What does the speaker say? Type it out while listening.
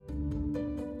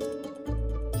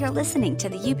You're listening to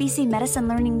the UBC Medicine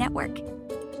Learning Network.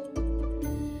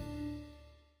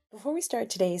 Before we start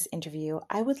today's interview,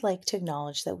 I would like to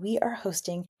acknowledge that we are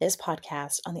hosting this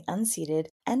podcast on the unceded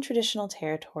and traditional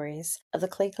territories of the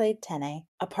Lheidli T'enneh,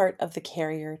 a part of the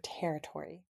Carrier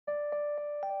Territory.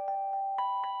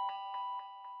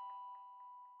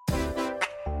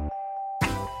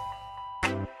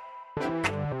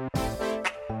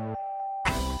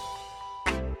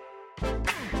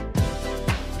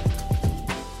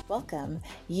 Welcome.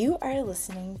 You are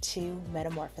listening to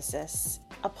Metamorphosis,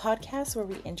 a podcast where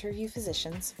we interview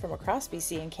physicians from across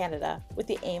BC and Canada with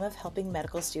the aim of helping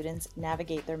medical students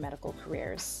navigate their medical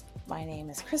careers. My name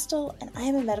is Crystal, and I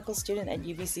am a medical student at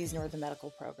UBC's Northern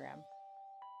Medical Program.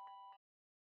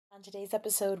 On today's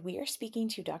episode, we are speaking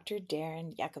to Dr.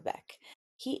 Darren Jakubec.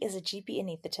 He is a GP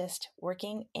anesthetist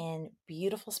working in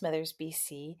beautiful Smithers,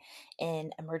 BC,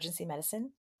 in emergency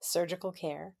medicine, surgical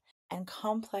care, and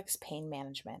complex pain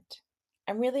management.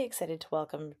 I'm really excited to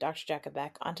welcome Dr.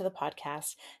 Jakubec onto the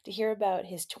podcast to hear about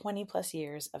his 20 plus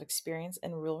years of experience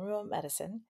in rural remote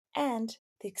medicine and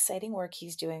the exciting work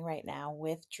he's doing right now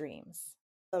with Dreams.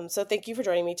 So thank you for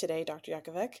joining me today, Dr.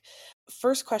 Jakubec.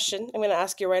 First question I'm going to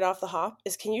ask you right off the hop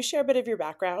is, can you share a bit of your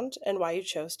background and why you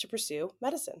chose to pursue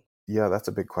medicine? Yeah, that's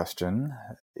a big question.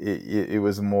 It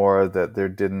was more that there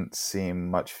didn't seem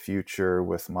much future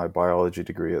with my biology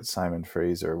degree at Simon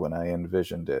Fraser when I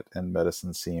envisioned it, and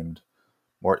medicine seemed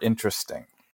more interesting.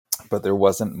 But there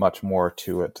wasn't much more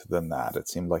to it than that. It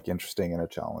seemed like interesting and a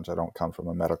challenge. I don't come from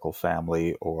a medical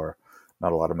family or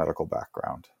not a lot of medical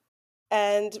background.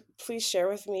 And please share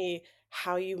with me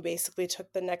how you basically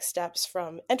took the next steps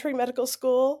from entering medical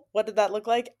school, what did that look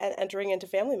like, and entering into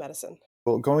family medicine.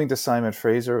 Well, going to Simon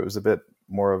Fraser, it was a bit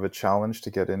more of a challenge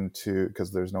to get into,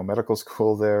 because there's no medical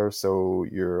school there, so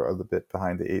you're a bit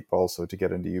behind the eight ball, so to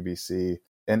get into UBC.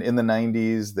 And in the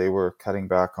 90s, they were cutting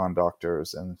back on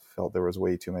doctors and felt there was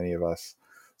way too many of us.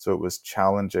 So it was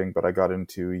challenging, but I got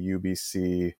into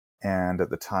UBC, and at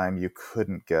the time you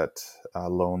couldn't get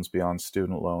loans beyond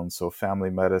student loans. So family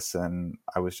medicine,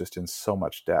 I was just in so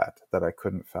much debt that I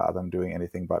couldn't fathom doing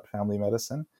anything but family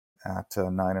medicine at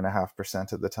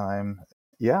 9.5% at the time.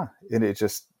 Yeah, and it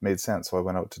just made sense. So I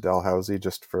went out to Dalhousie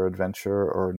just for adventure,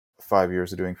 or 5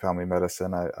 years of doing family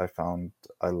medicine. I found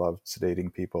I loved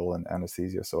sedating people and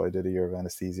anesthesia. So I did a year of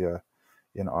anesthesia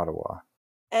in Ottawa.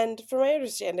 And from my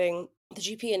understanding, the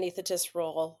GP anesthetist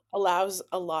role allows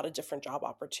a lot of different job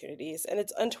opportunities, and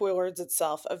it's untowards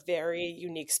itself a very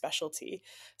unique specialty,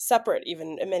 separate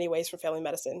even in many ways from family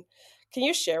medicine. Can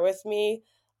you share with me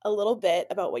a little bit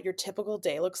about what your typical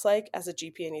day looks like as a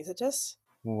GP anesthetist?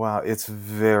 Wow, it's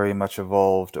very much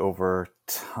evolved over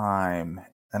time.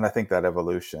 And I think that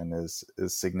evolution is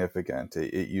significant.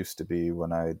 It used to be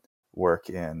when I'd work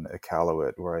in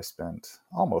Iqaluit, where I spent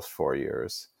almost 4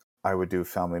 years. I would do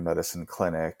family medicine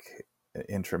clinic,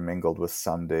 intermingled with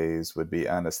some days would be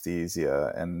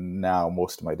anesthesia, and now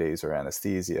most of my days are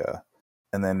anesthesia.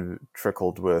 And then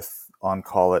trickled with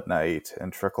on-call at night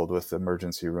and trickled with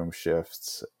emergency room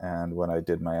shifts. And when I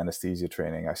did my anesthesia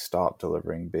training, I stopped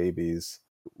delivering babies,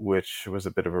 which was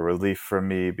a bit of a relief for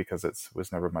me because it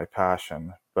was never my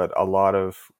passion. But a lot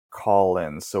of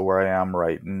call-ins. So where I am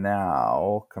right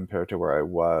now compared to where I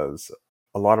was,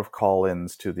 a lot of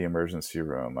call-ins to the emergency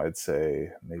room. I'd say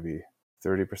maybe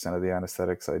 30% of the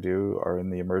anesthetics I do are in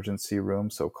the emergency room.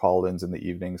 So call-ins in the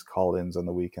evenings, call-ins on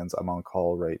the weekends. I'm on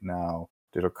call right now.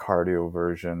 Did a cardio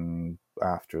version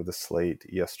after the slate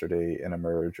yesterday in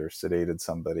Emerge, or sedated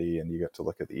somebody, and you get to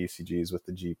look at the ECGs with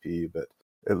the GP. But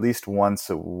at least once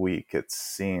a week, it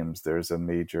seems, there's a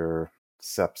major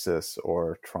sepsis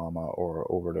or trauma or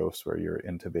overdose where you're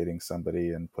intubating somebody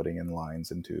and putting in lines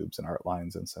and tubes and art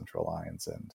lines and central lines.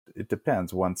 And it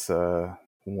depends. Once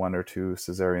one or two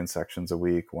cesarean sections a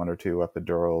week, one or two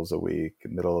epidurals a week,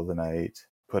 middle of the night,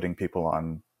 putting people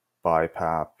on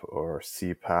BiPAP or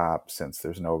CPAP, since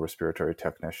there's no respiratory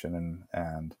technician,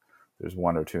 and there's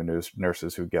one or two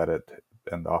nurses who get it,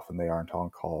 and often they aren't on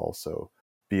call. So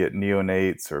be it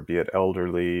neonates or be it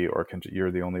elderly, or you're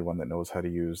the only one that knows how to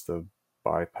use the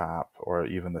BiPAP or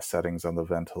even the settings on the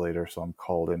ventilator. So I'm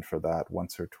called in for that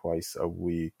once or twice a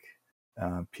week.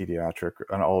 Pediatric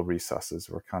and all resusces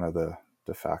were kind of the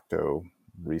de facto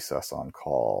resus on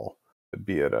call,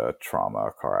 be it a trauma,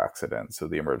 a car accident. So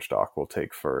the emerge doc will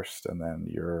take first, and then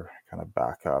your kind of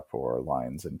backup or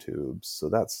lines and tubes. So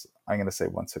that's, I'm going to say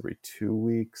once every 2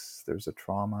 weeks, there's a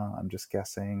trauma. I'm just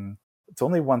guessing. It's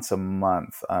only once a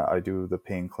month. I do the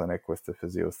pain clinic with the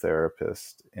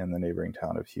physiotherapist in the neighboring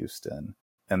town of Houston.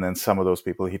 And then some of those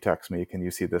people, he texts me, can you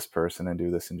see this person and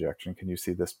do this injection? Can you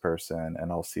see this person?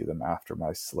 And I'll see them after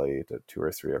my slate at 2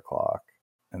 or 3 o'clock.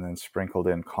 And and then sprinkled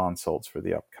in consults for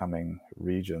the upcoming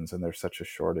regions. And there's such a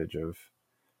shortage of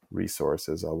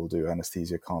resources. I will do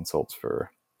anesthesia consults for,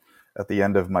 at the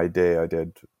end of my day, I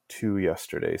did 2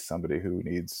 yesterday. Somebody who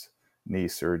needs knee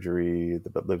surgery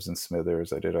but lives in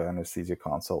Smithers. I did an anesthesia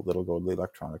consult that'll go to the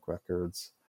electronic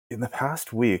records. In the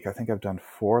past week, I think I've done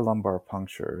 4 lumbar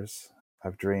punctures.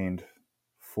 I've drained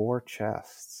 4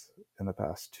 chests in the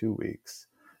past 2 weeks,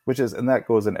 and that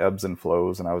goes in ebbs and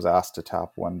flows. And I was asked to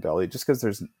tap one belly just because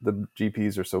the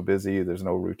GPs are so busy. There's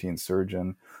no routine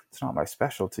surgeon. It's not my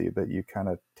specialty, but you kind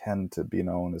of tend to be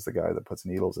known as the guy that puts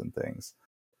needles in things.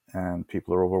 And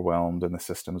people are overwhelmed, and the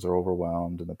systems are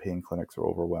overwhelmed, and the pain clinics are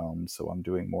overwhelmed. So I'm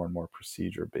doing more and more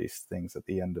procedure-based things at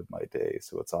the end of my day.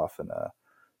 So it's often a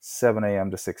 7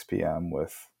 a.m. to 6 p.m.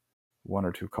 with 1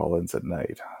 or 2 call-ins at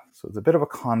night. So it's a bit of a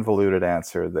convoluted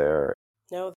answer there.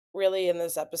 No, really, in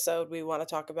this episode, we want to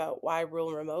talk about why rural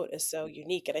and remote is so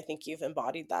unique. And I think you've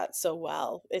embodied that so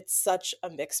well. It's such a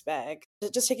mixed bag.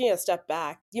 Just taking a step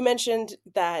back, you mentioned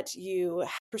that you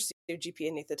pursued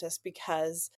GP anesthetist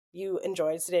because you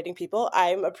enjoyed sedating people.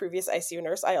 I'm a previous ICU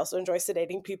nurse. I also enjoy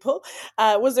sedating people.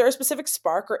 Was there a specific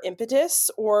spark or impetus,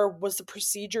 or was the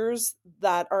procedures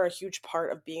that are a huge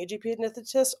part of being a GP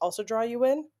anesthetist also draw you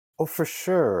in? Oh, for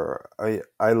sure.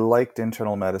 I liked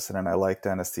internal medicine and I liked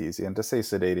anesthesia. And to say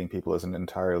sedating people isn't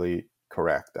entirely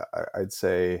correct. I'd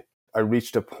say I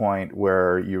reached a point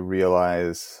where you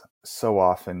realize so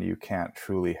often you can't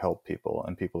truly help people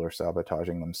and people are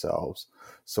sabotaging themselves.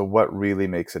 So what really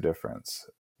makes a difference?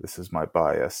 This is my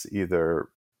bias, either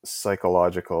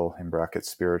psychological, in brackets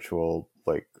spiritual,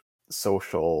 like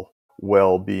social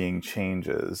well-being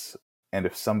changes. And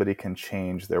if somebody can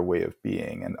change their way of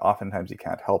being, and oftentimes you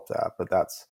can't help that, but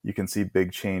you can see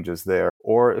big changes there.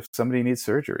 Or if somebody needs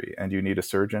surgery and you need a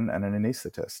surgeon and an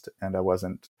anesthetist, and I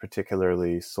wasn't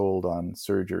particularly sold on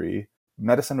surgery,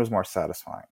 medicine was more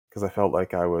satisfying because I felt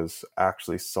like I was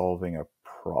actually solving a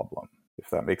problem, if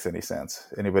that makes any sense.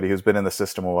 Anybody who's been in the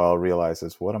system a while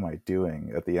realizes, what am I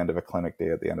doing at the end of a clinic day,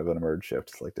 at the end of an emerge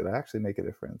shift? It's like, did I actually make a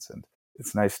difference? And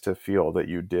it's nice to feel that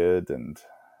you did, and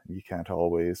you can't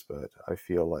always, but I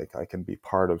feel like I can be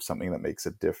part of something that makes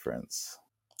a difference.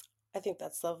 I think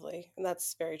that's lovely, and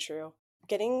that's very true.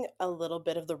 Getting a little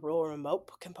bit of the rural remote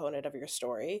component of your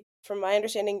story, from my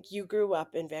understanding, you grew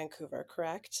up in Vancouver,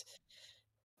 correct?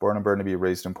 Born in Burnaby,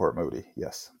 raised in Port Moody,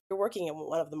 yes. You're working in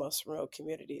one of the most remote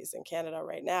communities in Canada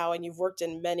right now, and you've worked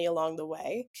in many along the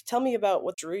way. Tell me about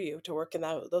what drew you to work in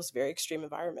those very extreme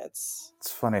environments.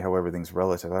 It's funny how everything's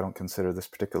relative. I don't consider this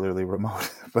particularly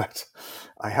remote, but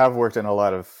I have worked in a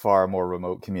lot of far more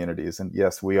remote communities. And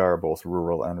yes, we are both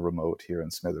rural and remote here in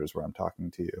Smithers, where I'm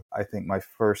talking to you. I think my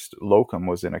first locum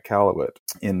was in Iqaluit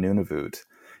in Nunavut.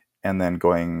 And then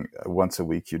going once a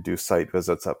week, you do site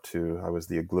visits I was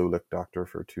the Iqaluit doctor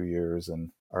for 2 years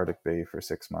and Arctic Bay for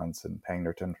 6 months and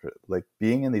Pangnirtung. Like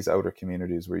being in these outer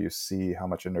communities where you see how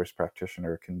much a nurse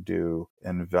practitioner can do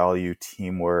and value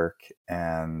teamwork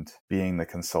and being the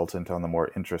consultant on the more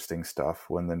interesting stuff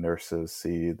when the nurses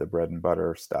see the bread and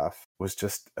butter stuff was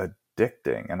just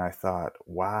addicting. And I thought,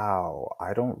 wow,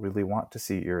 I don't really want to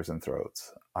see ears and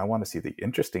throats. I want to see the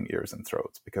interesting ears and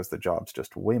throats because the job's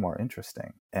just way more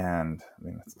interesting. And I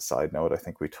mean, as a side note, I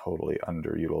think we totally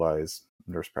underutilize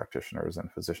nurse practitioners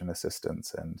and physician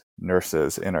assistants and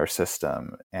nurses in our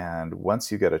system. And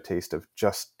once you get a taste of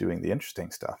just doing the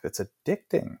interesting stuff, it's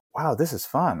addicting. Wow, this is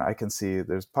fun. I can see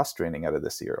there's pus draining out of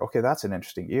this ear. Okay, that's an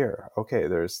interesting ear. Okay,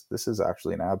 this is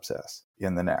actually an abscess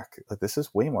in the neck. Like this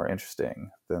is way more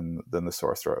interesting than the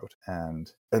sore throat.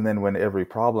 And then when every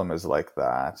problem is like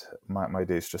that, my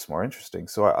day's just more interesting.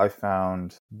 So I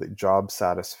found the job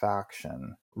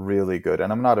satisfaction really good.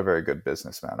 And I'm not a very good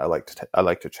businessman. I like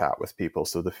to chat with people.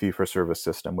 So the fee-for-service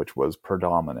system, which was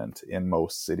predominant in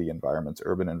most city environments,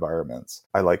 urban environments.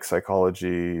 I like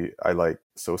psychology. I like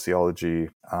sociology.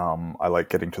 I like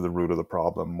getting to the root of the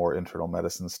problem, more internal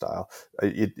medicine style.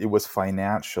 It was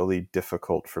financially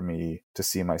difficult for me to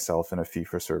see myself in a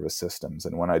fee-for-service systems.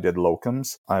 And when I did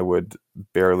locums, I would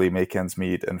barely make ends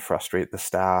meet and frustrate the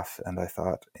staff. And I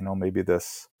thought, maybe the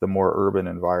more urban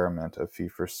environment of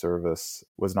fee-for-service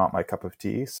was not my cup of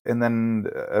tea. And then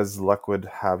as luck would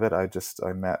have it, I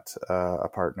met a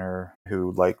partner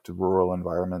who liked rural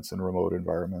environments and remote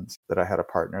environments, that I had a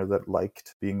partner that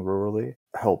liked being rurally,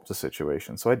 helped the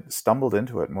situation. So I stumbled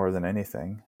into it more than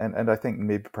anything. And I think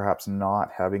maybe perhaps not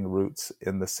having roots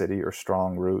in the city or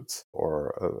strong roots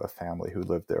or a family who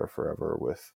lived there forever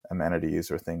with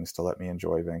amenities or things to let me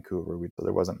enjoy Vancouver.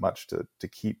 There wasn't much to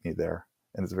keep me there.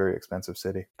 And it's a very expensive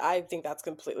city. I think that's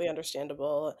completely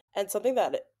understandable. And something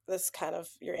that this kind of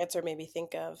your answer made me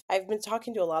think of. I've been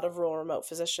talking to a lot of rural remote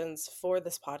physicians for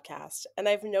this podcast, and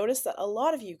I've noticed that a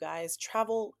lot of you guys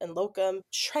travel and locum,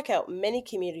 trek out many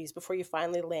communities before you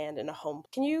finally land in a home.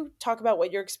 Can you talk about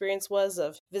what your experience was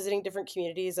of visiting different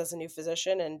communities as a new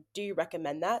physician, and do you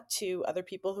recommend that to other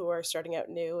people who are starting out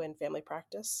new in family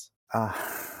practice? Uh,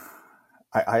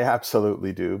 I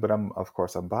absolutely do, but of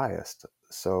course I'm biased.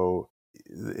 So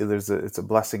it's a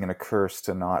blessing and a curse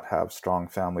to not have strong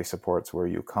family supports where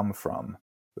you come from.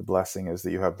 The blessing is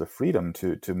that you have the freedom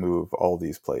to move all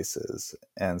these places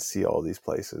and see all these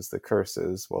places. The curse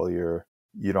is, well,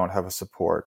 you don't have a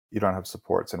support. You don't have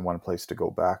supports in one place to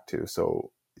go back to.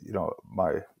 So,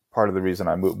 my part of the reason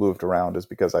I moved around is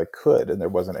because I could, and there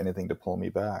wasn't anything to pull me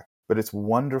back. But it's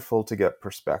wonderful to get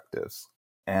perspectives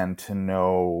and to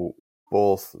know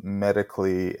both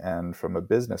medically and from a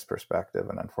business perspective.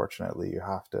 And unfortunately, you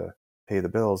have to pay the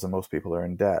bills, and most people are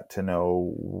in debt, to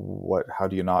know how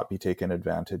do you not be taken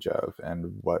advantage of.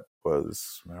 And what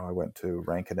was, I went to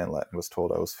Rankin Inlet and was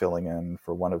told I was filling in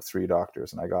for one of three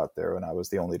doctors, and I got there and I was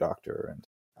the only doctor, and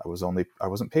I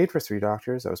wasn't paid for three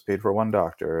doctors. I was paid for one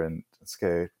doctor, and it's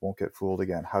okay, won't get fooled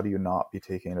again. How do you not be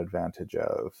taken advantage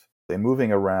of? In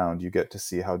moving around, you get to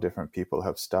see how different people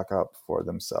have stuck up for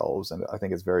themselves. And I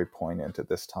think it's very poignant at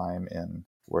this time in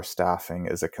where staffing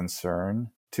is a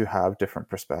concern to have different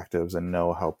perspectives and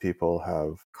know how people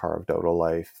have carved out a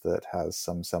life that has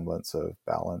some semblance of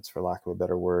balance, for lack of a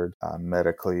better word,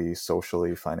 medically,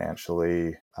 socially,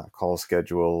 financially, call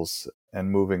schedules,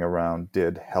 and moving around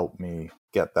did help me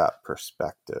get that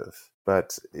perspective.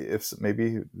 But if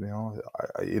maybe,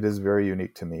 it is very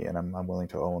unique to me, and I'm willing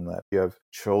to own that. You have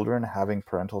children having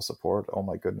parental support, oh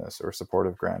my goodness, or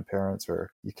supportive grandparents,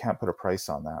 or you can't put a price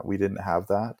on that. We didn't have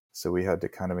that. So we had to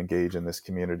kind of engage in this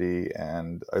community,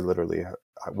 and I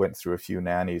went through a few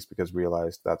nannies because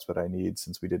realized that's what I need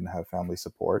since we didn't have family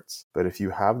supports. But if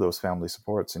you have those family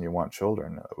supports and you want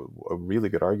children, a really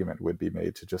good argument would be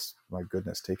made to just, my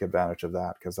goodness, take advantage of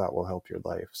that, because that will help your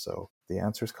life. So the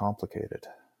answer is complicated.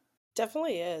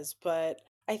 Definitely is, but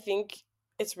I think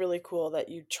it's really cool that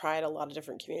you tried a lot of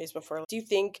different communities before. Do you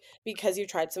think because you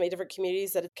tried so many different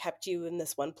communities that it kept you in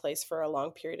this one place for a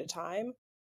long period of time?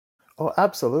 Oh,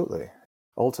 absolutely.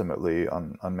 Ultimately,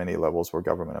 on many levels, we're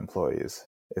government employees.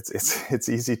 It's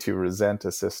easy to resent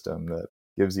a system that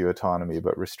gives you autonomy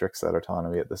but restricts that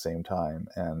autonomy at the same time.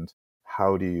 And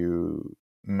how do you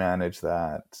manage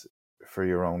that for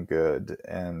your own good?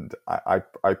 And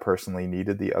I personally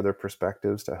needed the other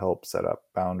perspectives to help set up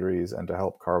boundaries and to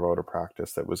help carve out a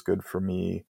practice that was good for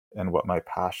me and what my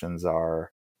passions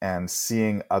are. And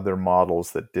seeing other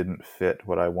models that didn't fit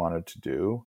what I wanted to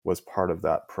do was part of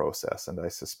that process. And I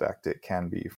suspect it can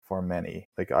be for many.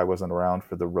 Like, I wasn't around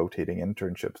for the rotating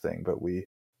internship thing, but we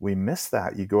miss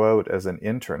that. You go out as an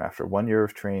intern after 1 year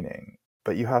of training,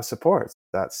 but you have support.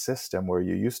 That system where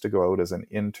you used to go out as an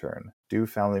intern, do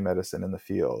family medicine in the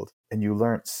field, and you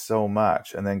learned so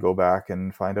much, and then go back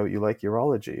and find out you like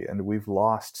urology. And we've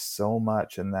lost so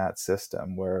much in that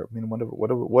system where,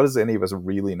 what does any of us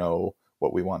really know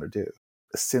what we want to do?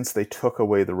 Since they took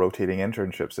away the rotating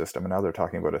internship system, and now they're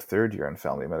talking about a third year in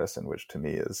family medicine, which to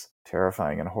me is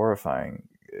terrifying and horrifying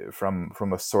from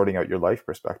a sorting out your life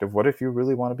perspective. What if you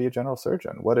really want to be a general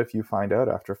surgeon? What if you find out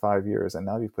after 5 years and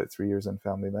now you've put 3 years in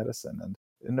family medicine? And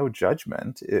no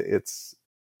judgment. It's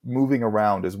moving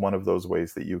around is one of those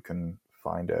ways that you can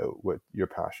find out what your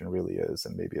passion really is.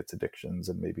 And maybe it's addictions,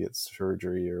 and maybe it's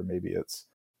surgery, or maybe it's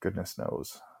goodness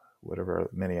knows whatever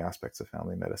many aspects of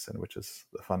family medicine, which is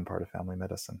the fun part of family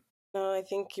medicine. No, I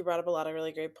think you brought up a lot of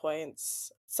really great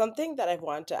points. Something that I've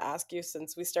wanted to ask you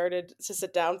since we started to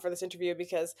sit down for this interview,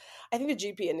 because I think the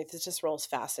GP anesthetist role is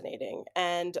fascinating.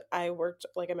 And I worked,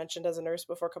 like I mentioned, as a nurse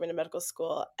before coming to medical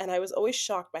school, and I was always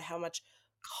shocked by how much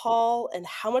call and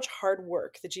how much hard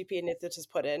work the GP anesthetist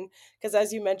put in. Because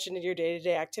as you mentioned in your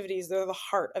day-to-day activities, they're the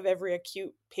heart of every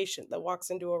acute patient that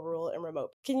walks into a rural and remote.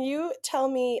 Can you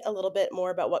tell me a little bit more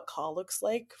about what call looks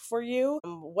like for you?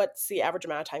 What's the average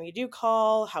amount of time you do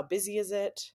call? How busy is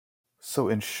it? So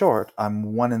in short,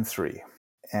 I'm 1 in 3.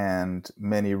 And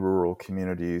many rural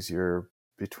communities, you're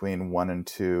between 1 in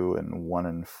 2 and 1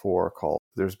 in 4 calls.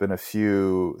 There's been a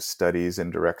few studies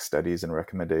and direct studies and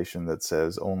recommendation that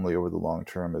says only over the long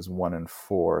term is 1 in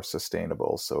 4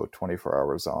 sustainable. So 24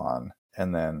 hours on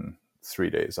and then 3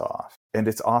 days off. And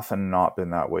it's often not been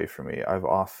that way for me. I've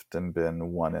often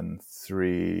been 1 in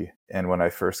 3. And when I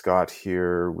first got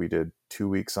here, we did 2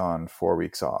 weeks on, 4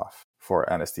 weeks off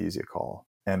for anesthesia call.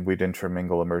 and we'd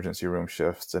intermingle emergency room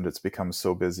shifts, and it's become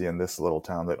so busy in this little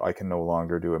town that I can no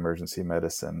longer do emergency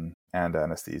medicine and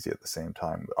anesthesia at the same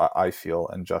time. I feel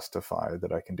and justify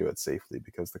that I can do it safely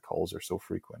because the calls are so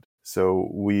frequent. So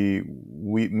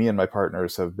me and my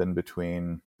partners have been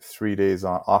between 3 days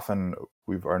on. Often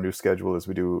our new schedule is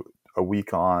we do a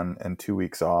week on and 2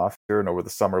 weeks off. And over the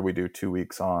summer we do 2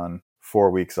 weeks on,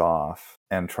 4 weeks off,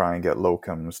 and try and get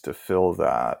locums to fill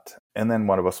that. And then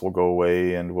one of us will go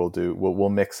away and we'll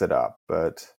mix it up.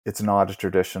 But it's not a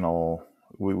traditional,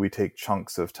 we take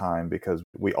chunks of time because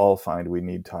we all find we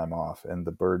need time off, and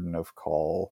the burden of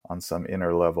call on some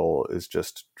inner level is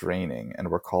just draining, and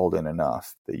we're called in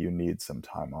enough that you need some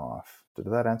time off.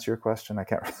 Did that answer your question? I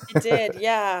can't. It did,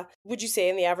 yeah. Would you say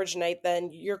in the average night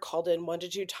then you're called in 1 to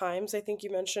 2 times, I think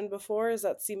you mentioned before? Does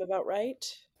that seem about right?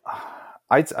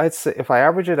 I'd say if I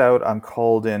average it out, I'm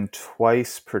called in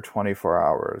twice per 24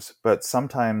 hours, but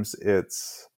sometimes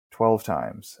it's 12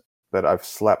 times. But I've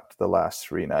slept the last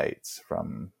 3 nights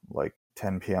from like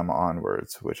 10 p.m.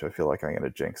 onwards, which I feel like I'm going to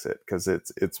jinx it because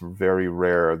it's very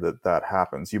rare that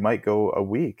happens. You might go a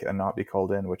week and not be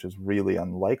called in, which is really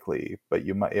unlikely, but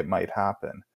it might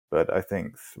happen. But I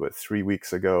think 3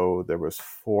 weeks ago, there was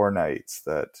 4 nights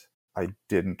that I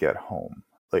didn't get home.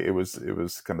 Like it was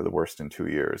kind of the worst in 2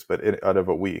 years. But out of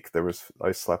a week,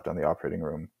 I slept on the operating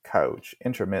room couch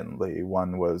intermittently.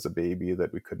 One was a baby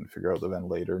that we couldn't figure out the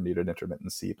ventilator, needed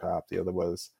intermittent CPAP. The other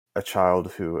was a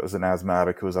child who was an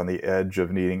asthmatic who was on the edge of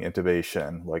needing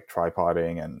intubation, like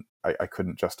tripoding, and I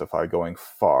couldn't justify going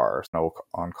far. No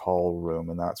on-call room,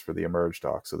 and that's for the emerge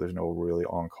doc, so there's no really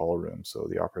on-call room. So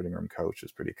the operating room couch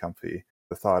is pretty comfy.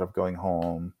 The thought of going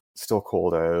home, still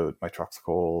cold out, my truck's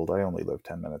cold, I only live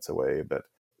 10 minutes away, but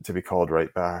to be called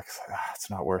right back, it's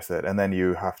not worth it. And then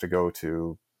you have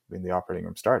to the operating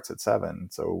room starts at 7.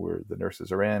 So the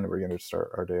nurses are in, we're going to start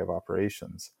our day of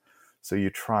operations. So you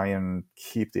try and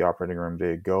keep the operating room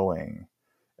day going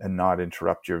and not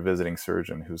interrupt your visiting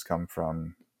surgeon who's come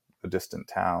from a distant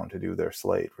town to do their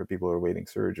slate for people who are waiting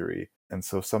surgery. And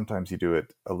so sometimes you do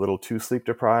it a little too sleep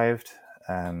deprived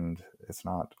and it's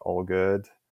not all good,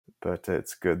 but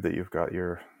it's good that you've got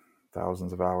your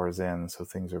thousands of hours in, so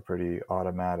things are pretty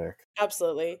automatic.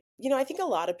 Absolutely. I think a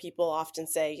lot of people often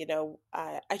say,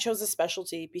 I chose a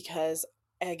specialty because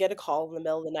I get a call in the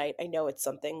middle of the night. I know it's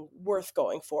something worth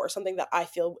going for, something that I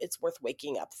feel it's worth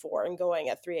waking up for and going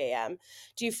at 3 a.m.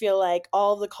 Do you feel like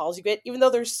all of the calls you get, even though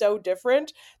they're so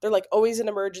different, they're like always an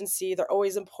emergency, they're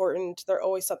always important, they're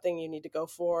always something you need to go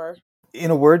for? In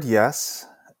a word, yes.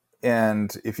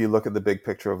 And if you look at the big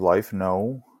picture of life,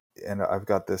 no. And I've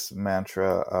got this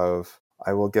mantra of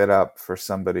I will get up for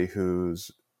somebody who's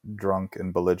drunk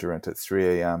and belligerent at 3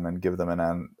 a.m. and give them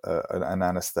an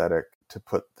anesthetic to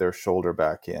put their shoulder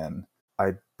back in.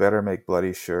 I'd better make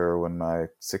bloody sure when my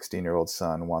 16-year-old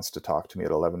son wants to talk to me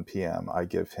at 11 p.m., I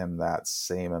give him that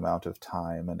same amount of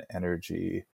time and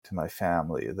energy to my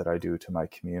family that I do to my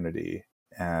community,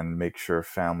 and make sure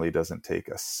family doesn't take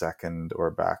a second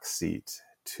or back seat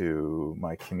to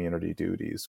my community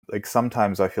duties. Like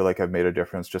sometimes I feel like I've made a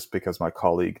difference just because my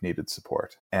colleague needed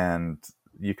support, and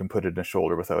you can put it in a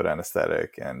shoulder without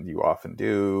anesthetic, and you often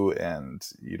do, and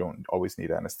you don't always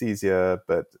need anesthesia,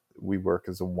 but we work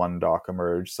as a one doc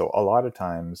emerge. So a lot of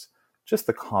times just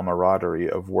the camaraderie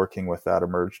of working with that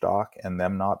emerge doc and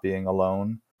them not being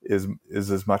alone is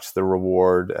as much the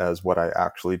reward as what I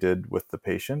actually did with the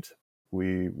patient.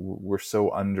 We're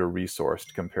so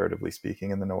under-resourced, comparatively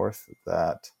speaking, in the North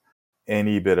that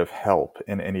any bit of help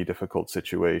in any difficult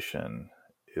situation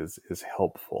is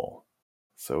helpful.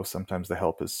 So sometimes the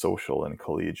help is social and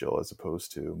collegial as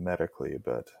opposed to medically,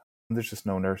 but there's just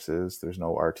no nurses, there's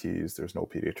no RTs, there's no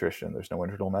pediatrician, there's no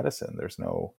internal medicine, there's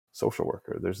no social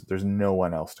worker, there's no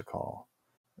one else to call.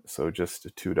 So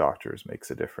just 2 doctors makes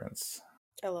a difference.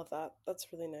 I love that. That's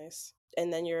really nice.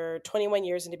 And then you're 21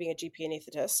 years into being a GP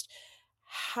anesthetist.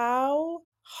 How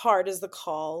hard is the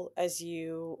call as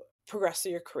you progress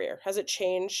through your career? Has it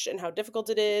changed and how difficult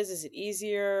it is? Is it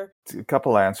easier? A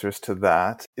couple answers to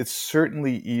that. It's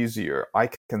certainly easier.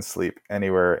 I can sleep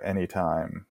anywhere,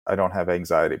 anytime. I don't have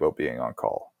anxiety about being on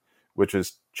call, which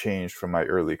has changed from my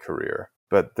early career.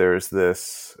 But there's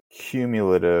this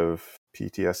cumulative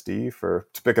PTSD,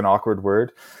 to pick an awkward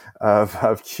word,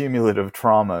 of cumulative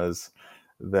traumas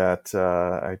that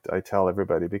I tell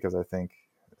everybody because I think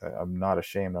I'm not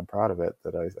ashamed, I'm proud of it,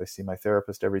 that I see my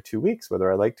therapist every 2 weeks,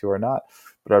 whether I like to or not.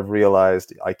 But I've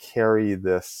realized I carry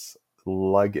this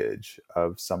luggage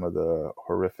of some of the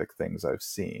horrific things I've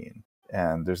seen.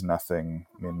 And there's nothing,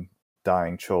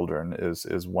 dying children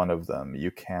is one of them.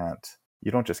 You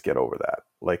don't just get over that.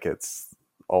 Like it's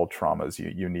all traumas,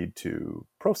 you need to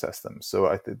process them. So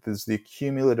I think there's the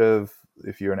cumulative,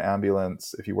 if you're an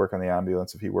ambulance, if you work on the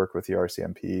ambulance, if you work with the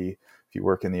RCMP, if you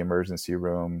work in the emergency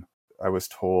room. I was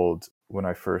told when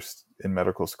I first in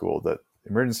medical school that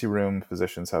emergency room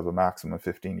physicians have a maximum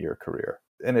 15-year career.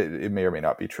 And it may or may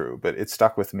not be true, but it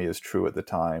stuck with me as true at the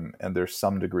time. And there's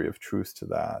some degree of truth to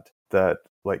that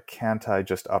like, can't I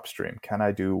just upstream? Can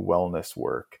I do wellness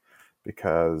work?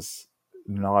 Because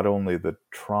not only the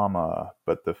trauma,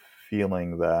 but the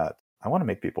feeling that I want to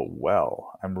make people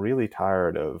well. I'm really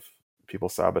tired of people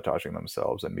sabotaging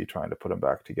themselves and me trying to put them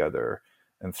back together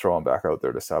and throw them back out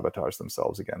there to sabotage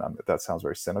themselves again. That sounds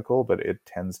very cynical, but it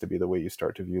tends to be the way you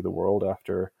start to view the world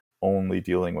after only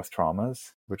dealing with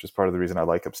traumas, which is part of the reason I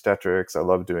like obstetrics. I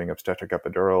love doing obstetric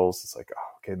epidurals. It's like, oh,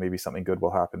 okay, maybe something good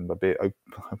will happen. A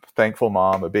thankful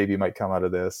mom, a baby might come out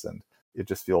of this, and it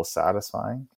just feels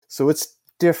satisfying. So it's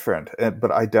different,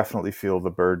 but I definitely feel the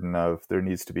burden of there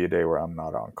needs to be a day where I'm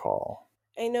not on call.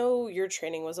 I know your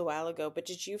training was a while ago, but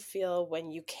did you feel when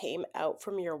you came out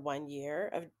from your 1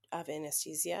 year of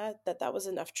anesthesia that was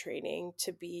enough training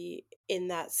to be in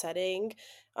that setting,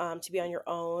 to be on your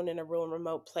own in a rural and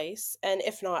remote place? And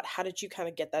if not, how did you kind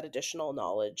of get that additional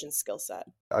knowledge and skill set?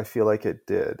 I feel like it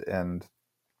did. And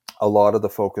a lot of the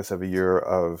focus of a year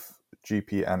of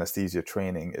GP anesthesia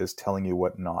training is telling you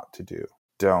what not to do.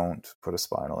 Don't put a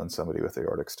spinal in somebody with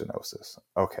aortic stenosis.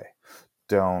 Okay.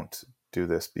 Don't do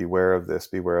this. Beware of this.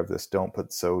 Beware of this. Don't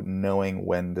put. So knowing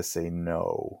when to say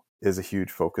no is a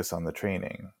huge focus on the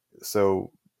training.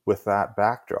 So with that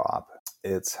backdrop,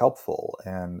 it's helpful.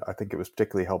 And I think it was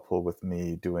particularly helpful with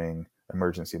me doing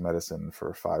emergency medicine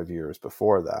for 5 years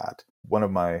before that. One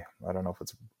of my, I don't know if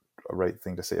it's a right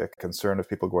thing to say, a concern of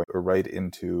people going right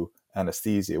into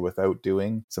anesthesia without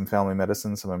doing some family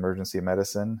medicine, some emergency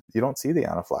medicine. You don't see the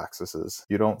anaphylaxis.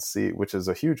 You don't see, which is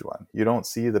a huge one. You don't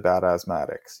see the bad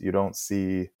asthmatics. You don't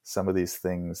see some of these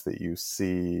things that you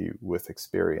see with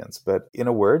experience. But in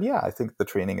a word, yeah, I think the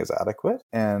training is adequate,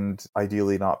 and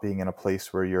ideally not being in a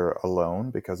place where you're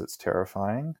alone because it's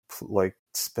terrifying. Like,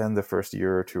 spend the first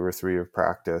year or 2 or 3 of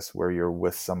practice where you're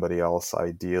with somebody else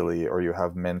ideally, or you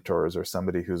have mentors or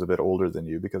somebody who's a bit older than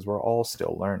you, because we're all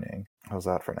still learning. How's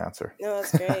that for an answer? No,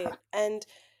 that's great. And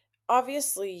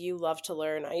obviously, you love to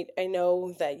learn. I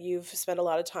know that you've spent a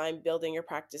lot of time building your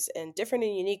practice in different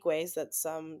and unique ways that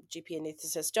some GP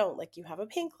anesthetists don't. Like, you have a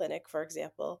pain clinic, for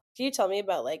example. Can you tell me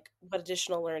about like what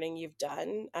additional learning you've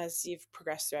done as you've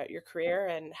progressed throughout your career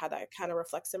and how that kind of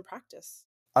reflects in practice?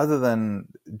 Other than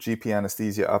GP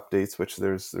anesthesia updates, which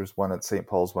there's one at St.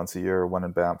 Paul's once a year, one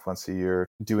in Banff once a year,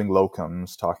 doing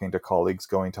locums, talking to colleagues,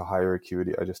 going to higher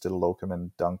acuity. I just did a locum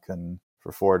in Duncan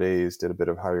for 4 days, did a bit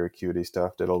of higher acuity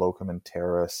stuff, did a locum in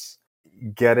Terrace.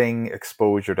 Getting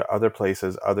exposure to other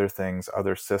places, other things,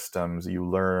 other systems, you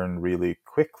learn really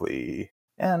quickly.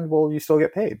 And well, you still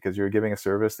get paid because you're giving a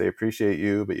service. They appreciate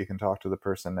you, but you can talk to the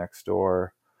person next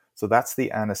door. So that's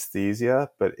the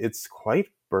anesthesia, but it's quite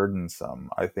burdensome.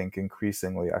 I think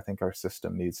increasingly, I think our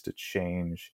system needs to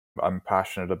change. I'm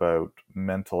passionate about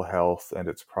mental health and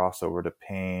its crossover to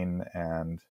pain,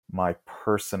 and my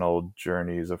personal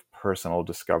journeys of personal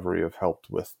discovery have helped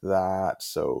with that.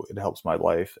 So it helps my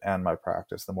life and my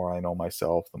practice. The more I know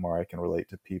myself, the more I can relate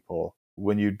to people.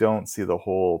 When you don't see the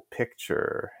whole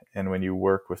picture, and when you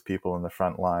work with people in the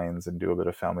front lines and do a bit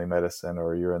of family medicine,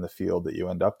 or you're in the field that you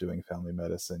end up doing family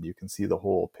medicine, you can see the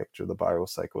whole picture, the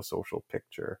biopsychosocial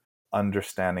picture.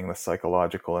 Understanding the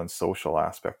psychological and social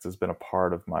aspects has been a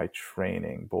part of my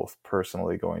training, both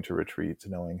personally going to retreats,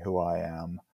 knowing who I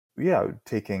am. Yeah,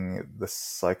 taking the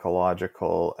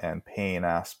psychological and pain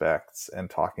aspects and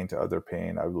talking to other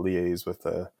pain. I liaise with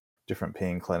the different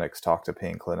pain clinics, talk to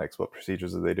pain clinics, what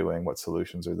procedures are they doing, what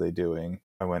solutions are they doing.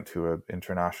 I went to an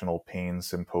international pain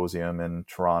symposium in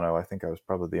Toronto. I think I was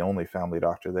probably the only family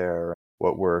doctor there.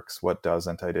 What works, what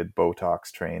doesn't. I did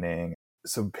Botox training.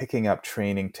 So picking up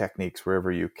training techniques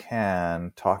wherever you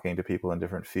can, talking to people in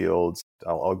different fields.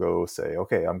 I'll go say,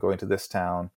 okay, I'm going to this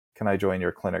town. Can I join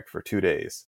your clinic for 2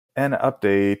 days? And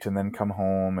update, and then come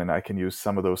home, and I can use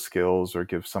some of those skills or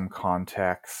give some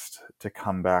context to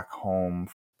come back home.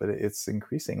 But it's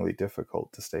increasingly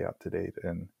difficult to stay up to date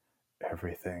in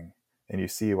everything. And you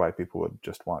see why people would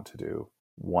just want to do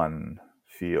one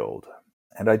field.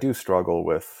 And I do struggle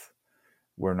with,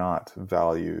 we're not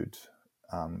valued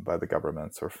by the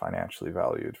governments or financially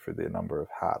valued for the number of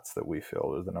hats that we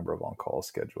fill or the number of on-call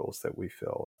schedules that we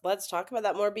fill. Let's talk about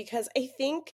that more, because I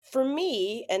think for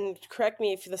me, and correct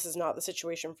me if this is not the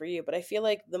situation for you, but I feel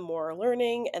like the more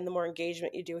learning and the more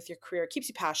engagement you do with your career, it keeps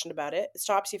you passionate about it. It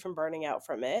stops you from burning out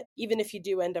from it, even if you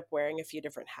do end up wearing a few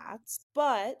different hats.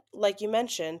 But like you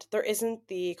mentioned, there isn't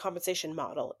the compensation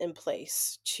model in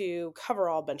place to cover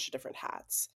all a bunch of different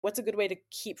hats. What's a good way to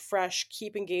keep fresh,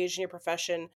 keep engaged in your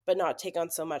profession, but not take on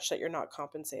so much that you're not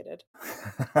compensated?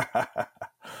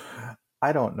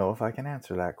 I don't know if I can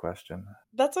answer that question.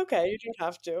 That's okay. You don't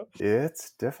have to.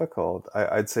 It's difficult.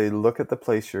 I'd say look at the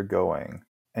place you're going,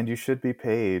 and you should be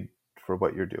paid for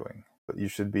what you're doing. But you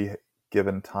should be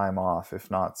given time off, if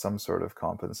not some sort of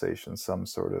compensation, some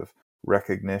sort of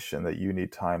recognition that you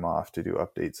need time off to do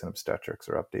updates in obstetrics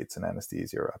or updates in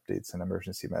anesthesia or updates in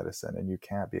emergency medicine, and you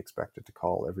can't be expected to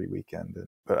call every weekend.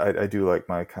 But I do like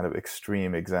my kind of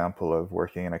extreme example of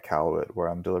working in a Iqaluit where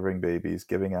I'm delivering babies,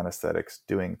 giving anesthetics,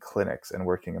 doing clinics, and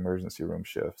working emergency room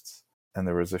shifts. And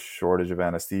there was a shortage of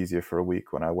anesthesia for a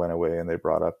week when I went away, and they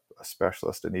brought up a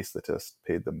specialist anesthetist,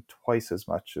 paid them twice as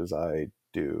much as I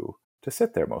do to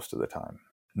sit there most of the time,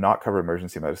 not cover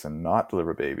emergency medicine, not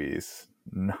deliver babies,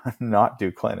 not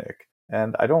do clinic.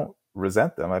 And I don't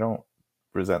resent them. I don't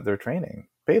resent their training.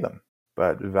 Pay them,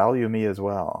 but value me as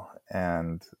well.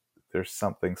 And there's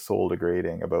something soul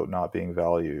degrading about not being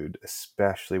valued,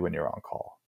 especially when you're on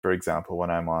call. For example, when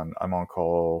I'm on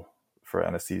call for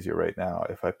anesthesia right now,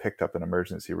 if I picked up an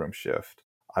emergency room shift,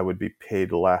 I would be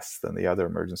paid less than the other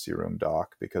emergency room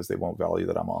doc because they won't value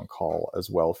that I'm on call as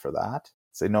well for that.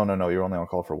 Say, no, you're only on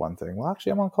call for one thing. Well,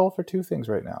 actually, I'm on call for two things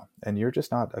right now, and you're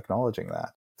just not acknowledging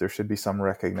that. There should be some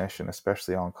recognition,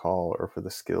 especially on call or for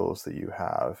the skills that you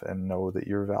have, and know that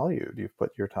you're valued. You've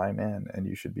put your time in, and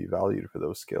you should be valued for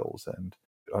those skills. And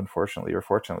unfortunately or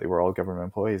fortunately, we're all government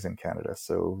employees in Canada,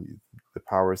 so the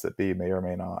powers that be may or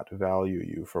may not value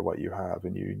you for what you have,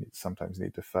 and you sometimes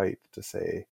need to fight to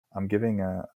say, I'm giving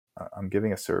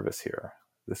a service here.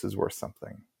 This is worth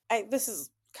something. This is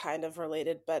kind of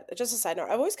related, but just a side note,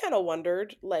 I've always kind of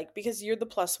wondered, like, because you're the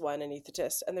 +1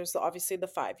 anesthetist, and there's obviously the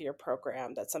 5-year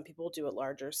program that some people do at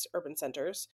larger urban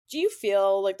centers. Do you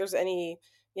feel like there's any,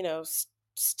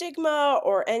 stigma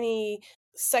or any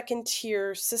second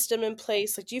tier system in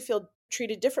place? Like, do you feel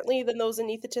treated differently than those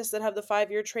anesthetists that have the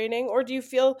 5-year training, or do you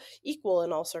feel equal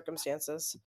in all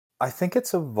circumstances? I think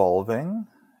it's evolving.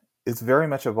 It's very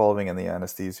much evolving in the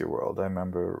anesthesia world. I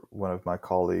remember one of my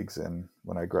colleagues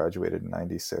when I graduated in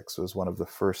 96 was one of the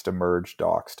first emerge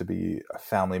docs to be a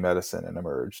family medicine and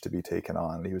emerge to be taken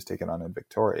on. He was taken on in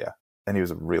Victoria, and he was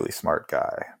a really smart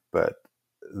guy, but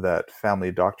that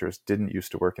family doctors didn't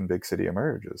used to work in big city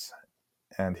emerges.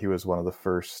 And he was one of the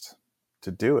first to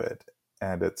do it.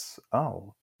 And it's,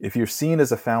 if you're seen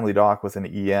as a family doc with an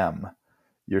EM,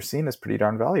 you're seen as pretty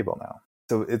darn valuable now.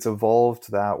 So it's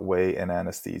evolved that way in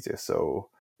anesthesia. So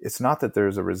it's not that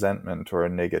there's a resentment or a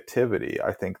negativity.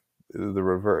 I think the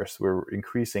reverse. We're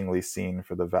increasingly seen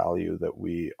for the value that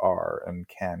we are and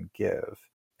can give.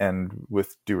 And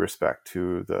with due respect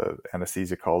to the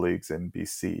anesthesia colleagues in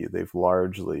BC, they've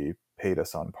largely paid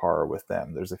us on par with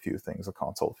them. There's a few things. A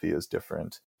consult fee is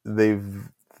different. They've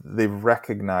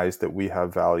recognized that we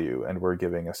have value and we're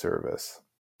giving a service.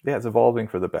 Yeah, it's evolving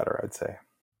for the better, I'd say.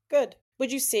 Good.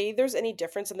 Would you say there's any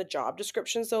difference in the job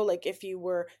descriptions, though? Like, if you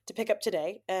were to pick up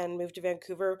today and move to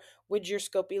Vancouver, would your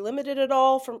scope be limited at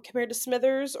all compared to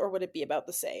Smithers, or would it be about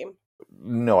the same?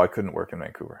 No, I couldn't work in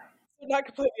Vancouver. Not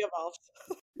completely evolved.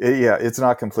 Yeah, it's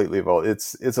not completely evolved.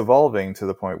 It's evolving to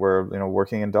the point where,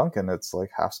 working in Duncan, it's like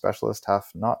half specialist,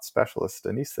 half not specialist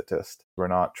anesthetist. We're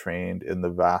not trained in the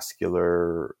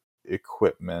vascular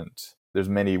equipment. There's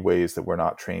many ways that we're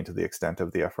not trained to the extent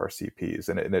of the FRCPs,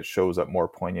 and it shows up more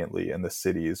poignantly in the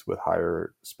cities with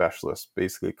higher specialists,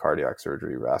 basically cardiac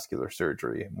surgery, vascular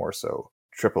surgery, more so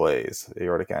AAAs,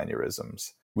 aortic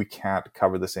aneurysms. We can't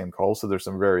cover the same calls, so there's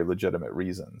some very legitimate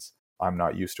reasons. I'm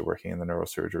not used to working in the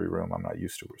neurosurgery room. I'm not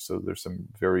used to it. So there's some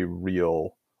very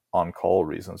real on-call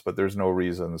reasons, but there's no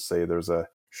reason, say there's a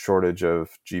shortage of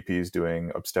GPs doing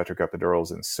obstetric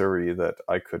epidurals in Surrey that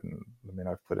I couldn't. I mean,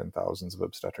 I've put in thousands of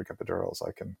obstetric epidurals.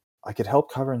 I could help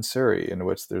cover in Surrey, in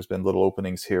which there's been little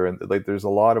openings here. And like, there's a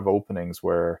lot of openings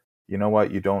where, you know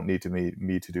what, you don't need to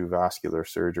me to do vascular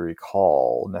surgery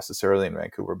call necessarily in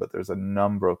Vancouver, but there's a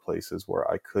number of places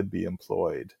where I could be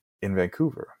employed in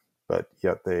Vancouver, but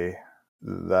yet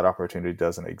that opportunity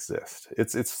doesn't exist.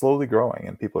 It's slowly growing,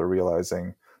 and people are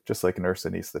realizing, just like nurse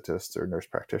anesthetists or nurse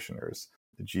practitioners,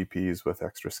 the GPs with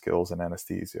extra skills in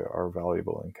anesthesia are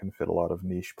valuable and can fit a lot of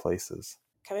niche places.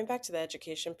 Coming back to the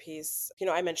education piece,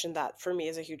 I mentioned that for me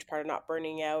is a huge part of not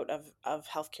burning out of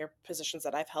healthcare positions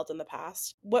that I've held in the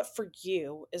past. What for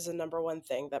you is the number one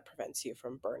thing that prevents you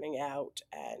from burning out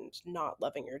and not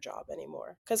loving your job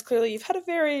anymore? Because clearly you've had a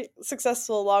very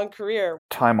successful long career.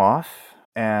 Time off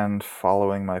and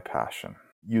following my passion.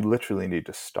 You literally need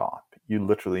to stop. You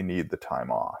literally need the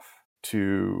time off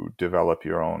to develop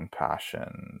your own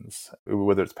passions,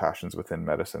 whether it's passions within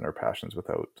medicine or passions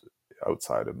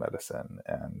outside of medicine.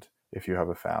 And if you have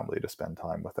a family, to spend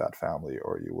time with that family,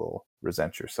 or you will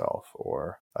resent yourself.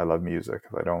 Or I love music.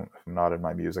 If I'm not in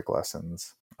my music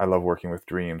lessons, I love working with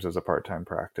dreams as a part-time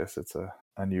practice. It's a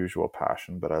unusual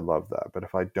passion, but I love that. But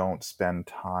if I don't spend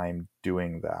time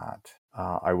doing that,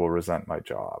 I will resent my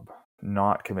job.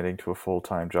 Not committing to a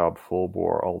full-time job, full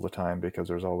bore all the time, because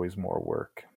there's always more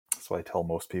work. So I tell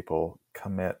most people,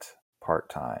 commit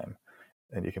part-time,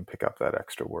 and you can pick up that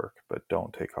extra work, but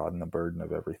don't take on the burden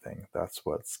of everything. That's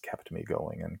what's kept me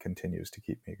going and continues to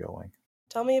keep me going.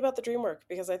 Tell me about the Dreamwork,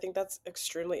 because I think that's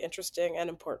extremely interesting and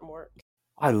important work.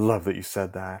 I love that you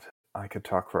said that. I could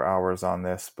talk for hours on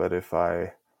this, but if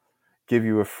I give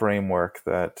you a framework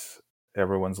that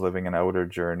everyone's living an outer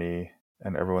journey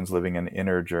and everyone's living an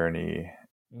inner journey,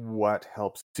 what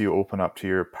helps you open up to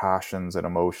your passions and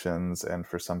emotions? And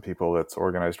for some people it's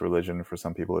organized religion, for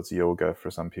some people it's yoga,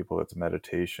 for some people it's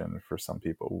meditation, for some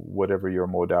people whatever your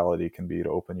modality can be to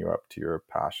open you up to your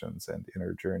passions and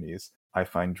inner journeys. I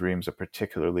find dreams a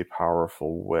particularly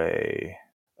powerful way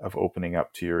of opening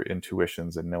up to your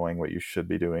intuitions and knowing what you should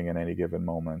be doing in any given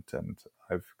moment. And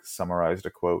I've summarized a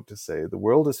quote to say, the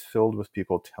world is filled with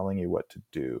people telling you what to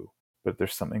do, but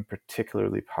there's something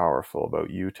particularly powerful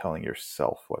about you telling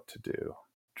yourself what to do.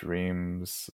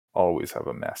 Dreams always have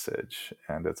a message,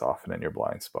 and it's often in your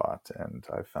blind spot. And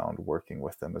I've found working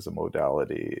with them as a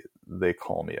modality, they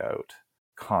call me out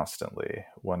constantly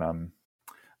when I'm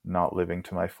not living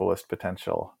to my fullest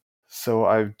potential. So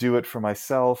I do it for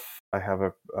myself. I have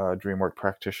a Dreamwork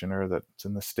practitioner that's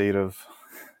in the state of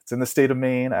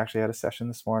Maine. I actually had a session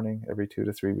this morning. Every 2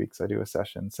 to 3 weeks, I do a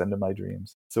session, send in my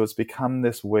dreams. So it's become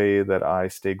this way that I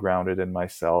stay grounded in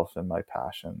myself and my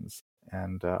passions.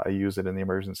 And I use it in the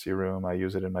emergency room. I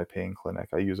use it in my pain clinic.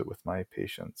 I use it with my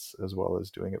patients as well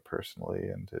as doing it personally.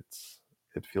 And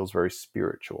it feels very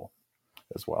spiritual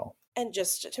as well. And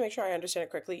just to make sure I understand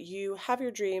it correctly, you have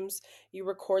your dreams, you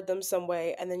record them some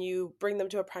way, and then you bring them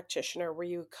to a practitioner where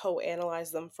you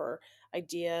co-analyze them for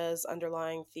ideas,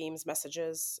 underlying themes,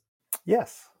 messages.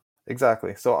 Yes,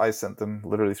 exactly. So I sent them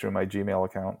literally through my Gmail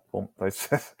account.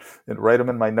 And write them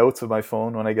in my notes of my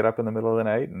phone when I get up in the middle of the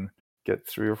night, and get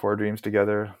 3 or 4 dreams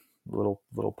together, little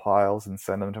piles, and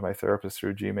send them to my therapist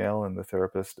through Gmail, and the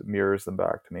therapist mirrors them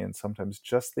back to me. And sometimes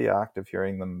just the act of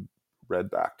hearing them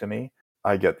read back to me,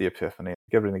 I get the epiphany.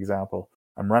 I'll give it an example.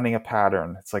 I'm running a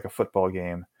pattern. It's like a football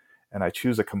game, and I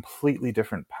choose a completely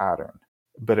different pattern,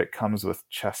 but it comes with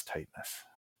chest tightness.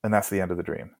 And that's the end of the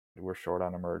dream. We're short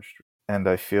on emerged. And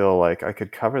I feel like I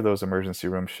could cover those emergency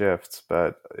room shifts,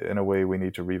 but in a way we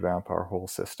need to revamp our whole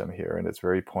system here. And it's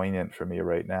very poignant for me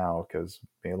right now because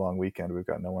May long weekend, we've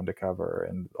got no one to cover.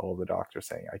 And all the doctors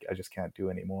saying, I just can't do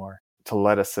anymore. To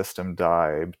let a system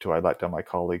die, I let down my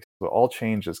colleagues. But all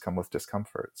changes come with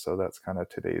discomfort. So that's kind of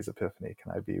today's epiphany.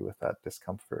 Can I be with that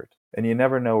discomfort? And you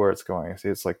never know where it's going. I see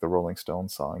it's like the Rolling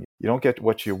Stones song. You don't get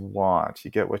what you want,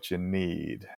 you get what you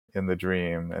need in the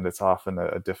dream. And it's often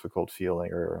a difficult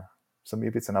feeling, or so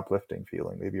maybe it's an uplifting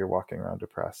feeling. Maybe you're walking around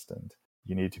depressed and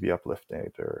you need to be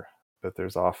uplifted, but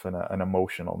there's often an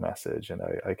emotional message, and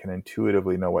I can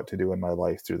intuitively know what to do in my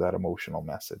life through that emotional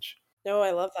message. No,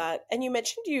 I love that. And you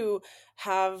mentioned you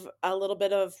have a little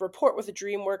bit of rapport with the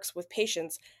DreamWorks with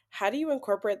patients. How do you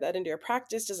incorporate that into your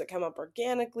practice? Does it come up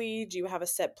organically? Do you have a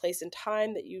set place and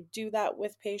time that you do that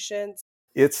with patients?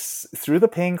 It's through the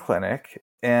pain clinic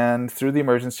and through the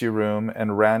emergency room,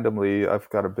 and randomly, I've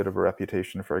got a bit of a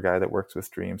reputation for a guy that works with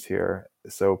dreams here.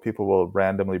 So people will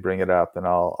randomly bring it up, and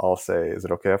I'll say, is it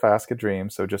okay if I ask a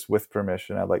dream? So just with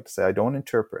permission, I'd like to say I don't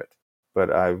interpret, but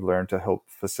I've learned to help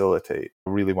facilitate. I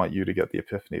really want you to get the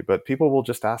epiphany. But people will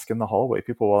just ask in the hallway.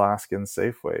 People will ask in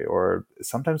Safeway, or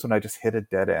sometimes when I just hit a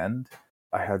dead end.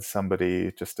 I had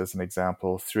somebody, just as an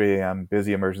example, 3 a.m.,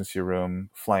 busy emergency room,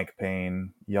 flank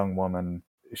pain, young woman.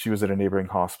 She was at a neighboring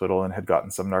hospital and had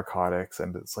gotten some narcotics.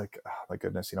 And it's like, oh my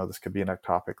goodness, this could be an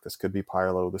ectopic. This could be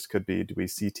pyelo. This could be, do we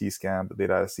CT scan? But they'd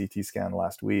had a CT scan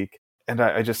last week. And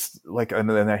I just and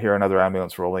then I hear another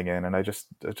ambulance rolling in, and I just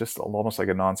almost like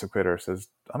a non sequitur says,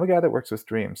 I'm a guy that works with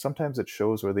dreams. Sometimes it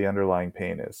shows where the underlying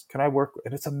pain is. Can I work?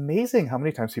 And it's amazing how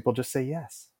many times people just say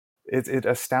yes. It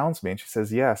astounds me. And she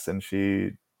says yes. And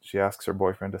she asks her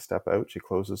boyfriend to step out. She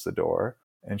closes the door.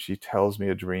 And she tells me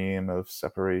a dream of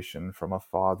separation from a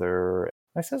father.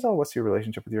 I says, oh, what's your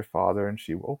relationship with your father? And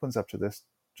she opens up to this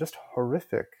just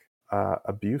horrific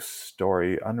abuse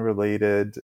story,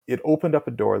 unrelated. It opened up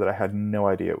a door that I had no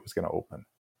idea it was going to open.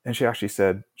 And she actually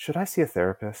said, should I see a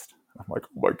therapist? I'm like,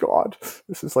 oh my God,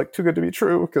 this is like too good to be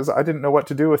true, because I didn't know what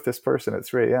to do with this person at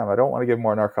 3 a.m. I don't want to give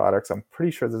more narcotics. I'm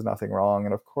pretty sure there's nothing wrong.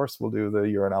 And of course, we'll do the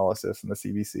urinalysis and the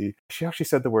CBC. She actually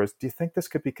said the words, do you think this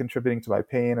could be contributing to my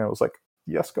pain? And I was like,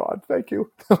 yes, God, thank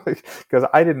you. Because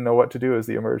I didn't know what to do as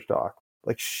the emerge doc.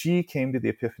 Like, she came to the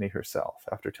epiphany herself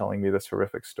after telling me this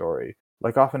horrific story.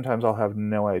 Like, oftentimes I'll have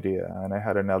no idea. And I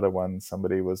had another one,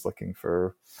 somebody was looking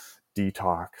for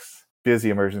detox.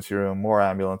 Busy emergency room, more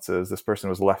ambulances. This person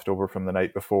was left over from the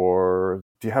night before.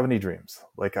 Do you have any dreams?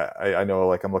 Like, I know,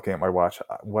 like, I'm looking at my watch.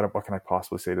 What can I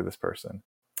possibly say to this person?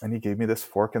 And he gave me this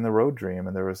fork in the road dream.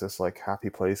 And there was this like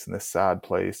happy place and this sad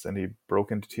place. And he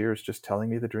broke into tears just telling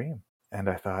me the dream. And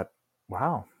I thought,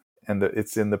 wow. And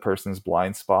it's in the person's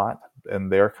blind spot.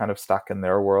 And they're kind of stuck in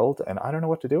their world. And I don't know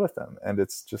what to do with them. And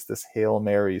it's just this Hail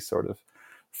Mary sort of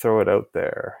throw it out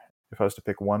there. If I was to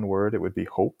pick one word, it would be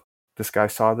hope. This guy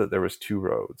saw that there was 2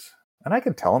 roads. And I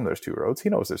can tell him there's 2 roads. He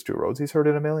knows there's 2 roads. He's heard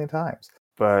it a million times.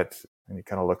 And he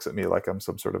kind of looks at me like I'm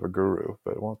some sort of a guru.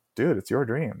 But, well, dude, it's your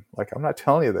dream. Like, I'm not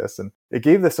telling you this. And it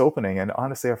gave this opening. And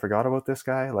honestly, I forgot about this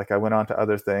guy. Like, I went on to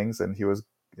other things, and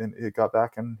it got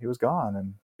back and he was gone.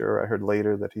 And sure, I heard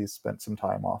later that he spent some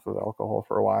time off of alcohol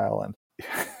for a while. And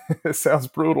it sounds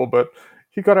brutal, but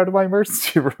he got out of my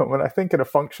emergency room, and I think in a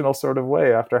functional sort of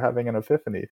way after having an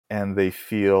epiphany. And they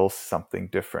feel something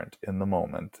different in the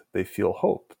moment. They feel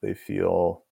hope. They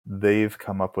feel they've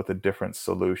come up with a different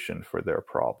solution for their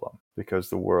problem, because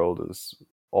the world is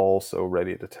also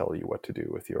ready to tell you what to do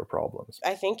with your problems.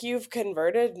 I think you've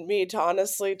converted me to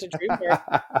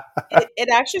Dreamwork. It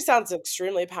actually sounds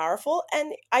extremely powerful,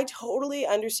 and I totally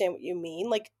understand what you mean.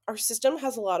 Like, our system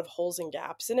has a lot of holes and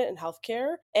gaps in it in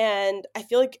healthcare, and I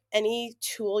feel like any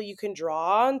tool you can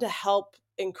draw on to help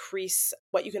increase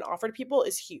what you can offer to people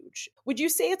is huge. Would you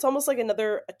say it's almost like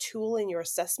a tool in your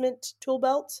assessment tool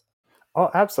belt? Oh,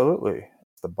 absolutely.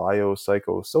 It's the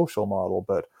biopsychosocial model,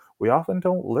 but we often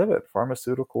don't live it.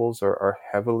 Pharmaceuticals are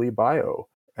heavily bio.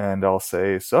 And I'll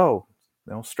say, so,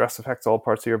 stress affects all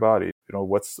parts of your body.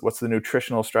 What's the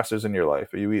nutritional stressors in your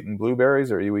life? Are you eating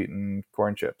blueberries or are you eating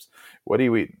corn chips? What are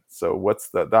you eating? So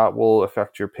that will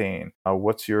affect your pain.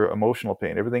 What's your emotional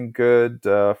pain? Everything good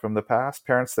from the past?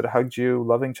 Parents that hugged you,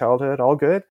 loving childhood, all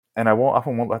good? And I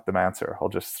often won't let them answer. I'll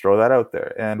just throw that out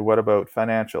there. And what about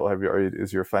financial?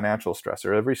 Is your financial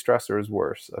stressor? Every stressor is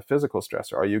worse. A physical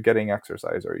stressor. Are you getting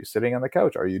exercise? Are you sitting on the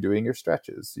couch? Are you doing your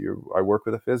stretches? I work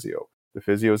with a physio. The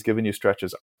physio is giving you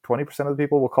stretches. 20% of the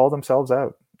people will call themselves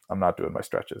out. I'm not doing my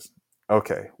stretches.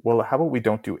 Okay, well, how about we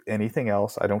don't do anything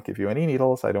else? I don't give you any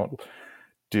needles. I don't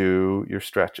do your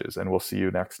stretches, and we'll see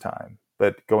you next time.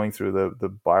 But going through the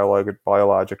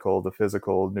biological, the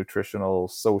physical, nutritional,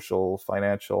 social,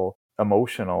 financial,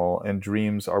 emotional, and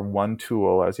dreams are one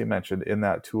tool, as you mentioned, in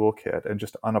that toolkit, and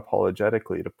just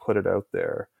unapologetically to put it out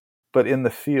there. But in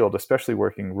the field, especially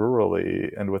working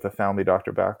rurally and with a family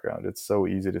doctor background, it's so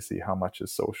easy to see how much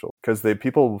is social, because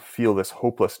people feel this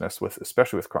hopelessness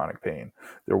especially with chronic pain.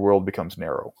 Their world becomes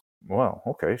narrow. Well,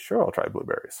 okay, sure, I'll try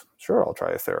blueberries. Sure, I'll try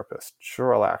a therapist.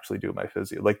 Sure, I'll actually do my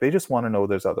physio. Like, they just want to know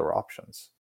there's other options.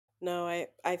 No,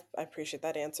 I appreciate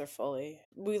that answer fully.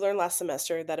 We learned last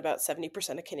semester that about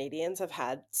 70% of Canadians have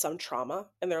had some trauma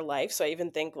in their life. So I even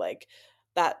think like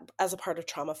that as a part of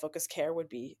trauma-focused care would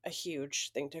be a huge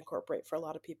thing to incorporate for a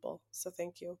lot of people. So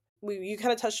thank you. You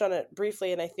kind of touched on it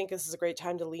briefly, and I think this is a great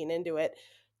time to lean into it.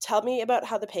 Tell me about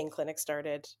how the pain clinic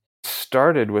started.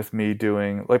 Started with me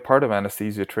doing, like, part of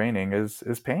anesthesia training is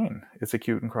pain. It's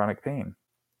acute and chronic pain.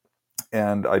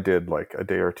 And I did like a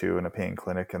day or two in a pain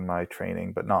clinic in my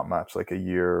training, but not much, like a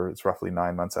year. It's roughly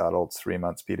 9 months adults, 3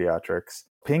 months pediatrics.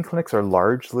 Pain clinics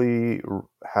largely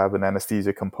have an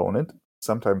anesthesia component.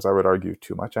 Sometimes I would argue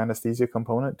too much anesthesia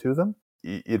component to them.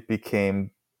 It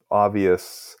became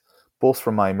obvious, both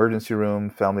from my emergency room,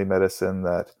 family medicine,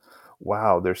 that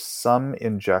wow, there's some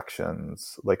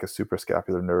injections, like a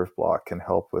suprascapular nerve block can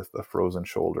help with a frozen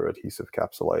shoulder, adhesive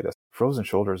capsulitis. Frozen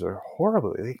shoulders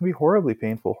they can be horribly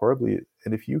painful,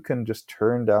 and if you can just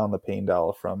turn down the pain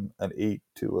dial from an 8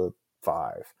 to a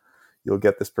 5, you'll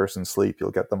get this person sleep,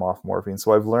 you'll get them off morphine.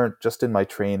 So I've learned just in my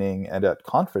training and at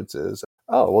conferences,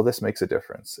 oh, well, this makes a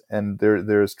difference. And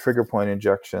there's trigger point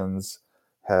injections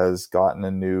has gotten a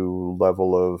new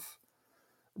level of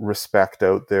respect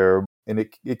out there. And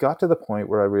it got to the point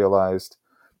where I realized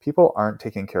people aren't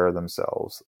taking care of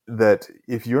themselves. That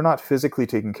if you're not physically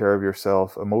taking care of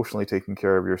yourself, emotionally taking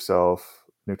care of yourself,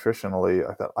 nutritionally,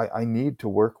 I thought I need to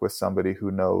work with somebody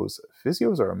who knows.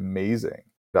 Physios are amazing.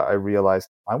 I realized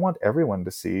I want everyone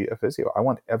to see a physio. I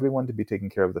want everyone to be taking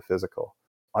care of the physical.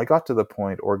 I got to the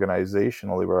point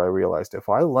organizationally where I realized if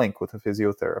I link with a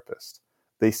physiotherapist,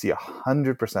 they see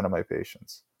 100% of my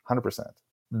patients, 100%.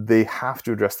 They have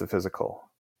to address the physical.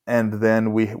 And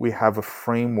then we have a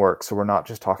framework, so we're not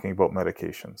just talking about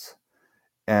medications.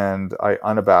 And I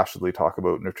unabashedly talk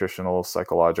about nutritional,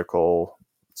 psychological,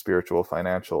 spiritual,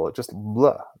 financial. It just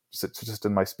blah, it's just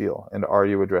in my spiel. And are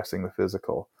you addressing the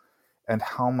physical? And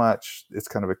how much, it's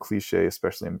kind of a cliche,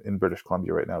 especially in British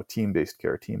Columbia right now, team-based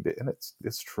care, and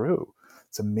it's true.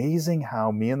 It's amazing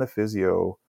how me and the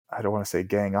physio, I don't want to say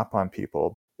gang up on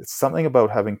people. It's something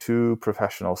about having two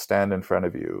professionals stand in front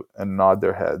of you and nod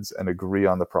their heads and agree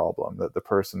on the problem that the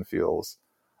person feels,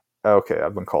 okay,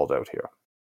 I've been called out here.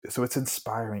 So it's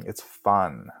inspiring. It's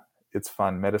fun. It's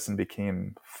fun. Medicine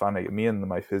became fun. Me and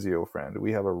my physio friend,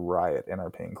 we have a riot in our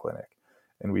pain clinic,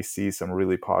 and we see some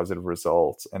really positive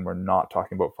results. And we're not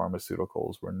talking about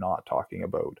pharmaceuticals. We're not talking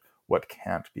about what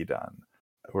can't be done.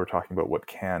 We're talking about what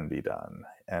can be done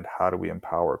and how do we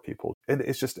empower people. And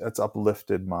it's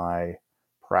uplifted my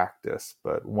practice.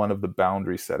 But one of the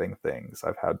boundary setting things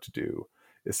I've had to do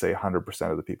is say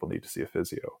 100% of the people need to see a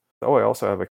physio. Oh, I also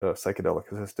have a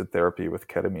psychedelic assisted therapy with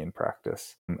ketamine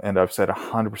practice. And I've said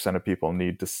 100% of people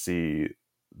need to see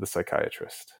the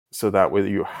psychiatrist. So that way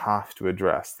you have to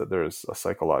address that there's a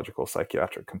psychological,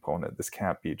 psychiatric component. This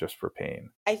can't be just for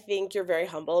pain. I think you're very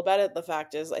humble about it. The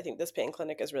fact is, I think this pain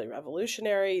clinic is really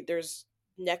revolutionary. There's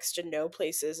next to no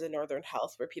places in Northern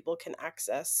Health where people can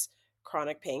access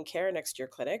chronic pain care next to your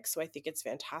clinic. So I think it's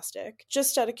fantastic.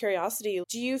 Just out of curiosity,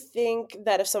 do you think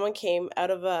that if someone came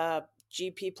out of a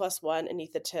GP+1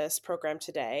 anesthetist program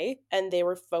today and they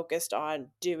were focused on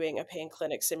doing a pain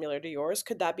clinic similar to yours,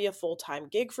 could that be a full-time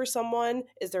gig for someone?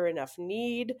 Is there enough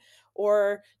need?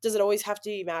 Or does it always have to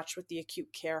be matched with the acute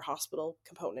care hospital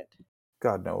component?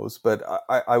 God knows, but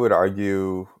I would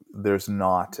argue there's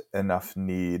not enough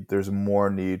need. There's more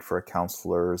need for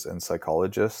counselors and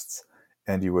psychologists,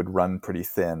 and you would run pretty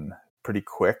thin, pretty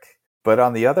quick. But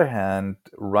on the other hand,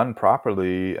 run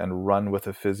properly and run with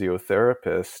a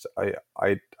physiotherapist,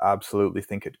 I absolutely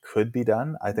think it could be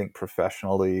done. I think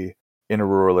professionally in a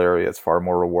rural area, it's far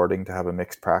more rewarding to have a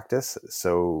mixed practice.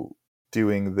 So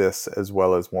doing this as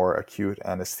well as more acute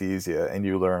anesthesia, and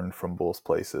you learn from both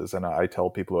places. And I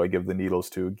tell people who I give the needles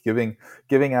to, giving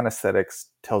anesthetics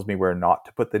tells me where not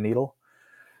to put the needle.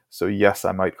 So yes,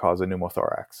 I might cause a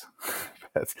pneumothorax,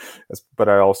 but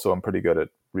I also am pretty good at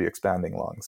re-expanding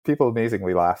lungs. People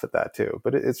amazingly laugh at that too,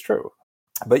 but it's true.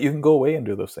 But you can go away and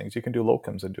do those things. You can do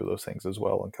locums and do those things as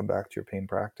well and come back to your pain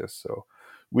practice. So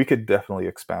we could definitely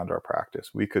expand our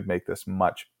practice. We could make this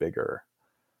much bigger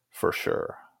for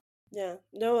sure. Yeah,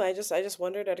 no, I just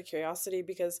wondered out of curiosity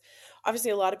because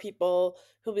obviously a lot of people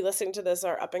who'll be listening to this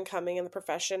are up and coming in the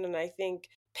profession, and I think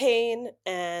pain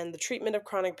and the treatment of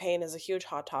chronic pain is a huge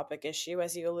hot topic issue,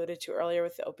 as you alluded to earlier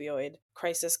with the opioid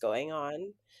crisis going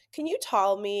on. Can you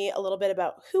tell me a little bit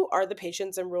about who are the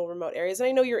patients in rural remote areas? And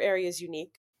I know your area is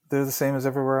unique. They're the same as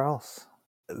everywhere else.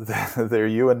 They're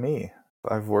you and me.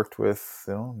 I've worked with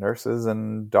nurses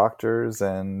and doctors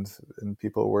and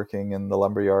people working in the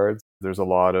lumber yards. There's a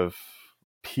lot of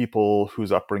people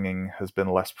whose upbringing has been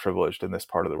less privileged in this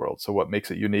part of the world. So what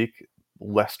makes it unique?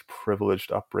 Less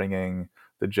privileged upbringing,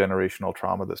 the generational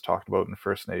trauma that's talked about in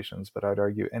First Nations. But I'd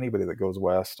argue anybody that goes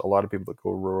west, a lot of people that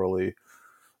go rurally,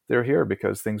 they're here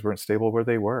because things weren't stable where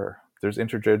they were. There's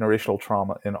intergenerational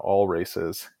trauma in all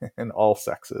races, in all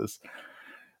sexes.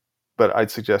 But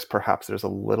I'd suggest perhaps there's a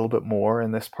little bit more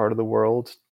in this part of the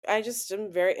world. I just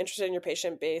am very interested in your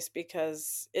patient base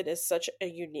because it is such a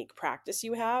unique practice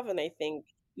you have. And I think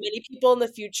many people in the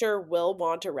future will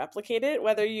want to replicate it,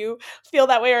 whether you feel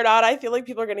that way or not. I feel like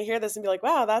people are going to hear this and be like,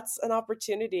 wow, that's an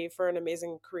opportunity for an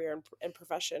amazing career and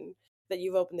profession that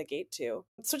you've opened the gate to.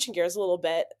 Switching gears a little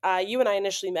bit, you and I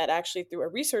initially met actually through a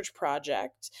research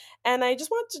project. And I just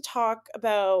wanted to talk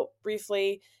about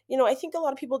briefly, I think a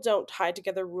lot of people don't tie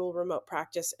together rural remote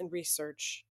practice and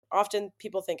research. Often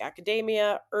people think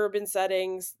academia, urban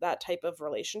settings, that type of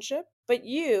relationship. But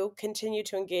you continue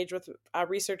to engage with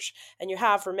research, and you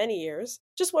have for many years.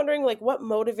 Just wondering, what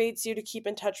motivates you to keep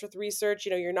in touch with research?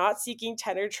 You're not seeking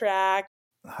tenure track.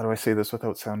 How do I say this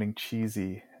without sounding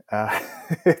cheesy?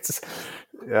 It's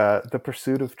the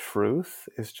pursuit of truth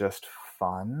is just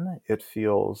fun. It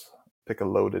feels, pick a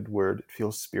loaded word, it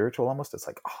feels spiritual almost. It's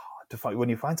like, when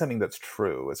you find something that's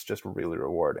true, it's just really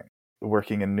rewarding.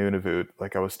 Working in Nunavut,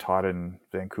 like I was taught in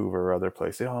Vancouver or other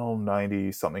places,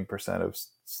 90-something% of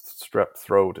strep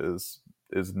throat is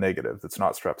negative. It's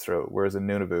not strep throat. Whereas in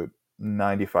Nunavut,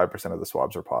 95% of the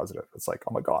swabs are positive. It's like,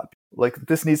 oh my God, like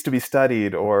this needs to be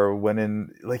studied. Or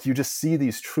like you just see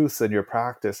these truths in your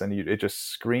practice and it just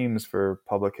screams for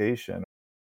publication.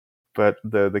 But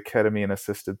the ketamine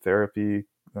assisted therapy,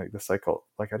 like the cycle,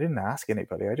 like I didn't ask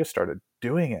anybody. I just started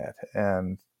doing it,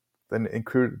 and then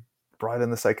brought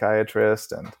in the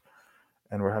psychiatrist, and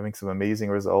we're having some amazing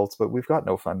results. But we've got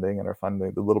no funding, and our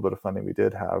funding, the little bit of funding we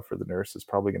did have for the nurse, is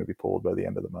probably going to be pulled by the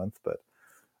end of the month. But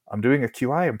I'm doing a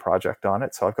QI project on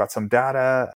it, so I've got some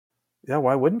data. Yeah,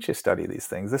 why wouldn't you study these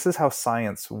things? This is how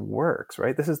science works,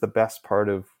 right? This is the best part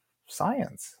of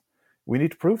science. We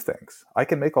need to prove things. I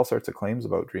can make all sorts of claims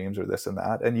about dreams or this and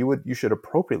that, and you should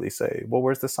appropriately say, well,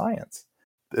 where's the science?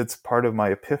 It's part of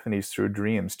my epiphanies through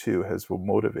dreams too, has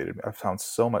motivated me. I've found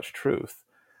so much truth.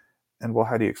 And well,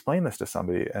 how do you explain this to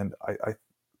somebody? And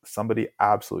somebody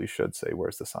absolutely should say,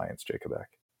 where's the science, Jakubec?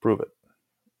 Prove it.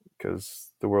 Because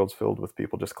the world's filled with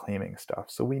people just claiming stuff.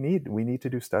 So we need to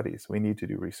do studies. We need to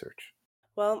do research.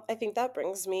 Well, I think that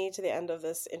brings me to the end of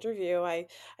this interview. I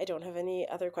don't have any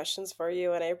other questions for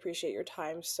you, and I appreciate your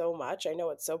time so much. I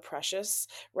know it's so precious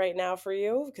right now for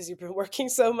you because you've been working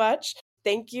so much.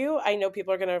 Thank you. I know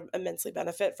people are going to immensely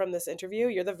benefit from this interview.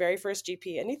 You're the very first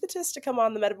GP anesthetist to come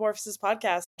on the Metamorphosis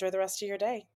podcast. Enjoy the rest of your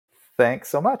day. Thanks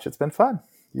so much. It's been fun.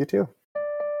 You too.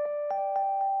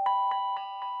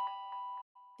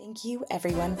 Thank you,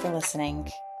 everyone, for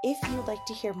listening. If you'd like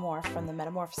to hear more from the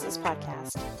Metamorphosis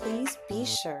podcast, please be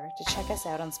sure to check us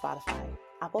out on Spotify,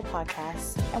 Apple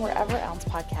Podcasts, and wherever else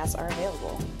podcasts are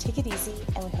available. Take it easy,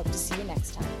 and we hope to see you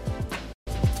next time.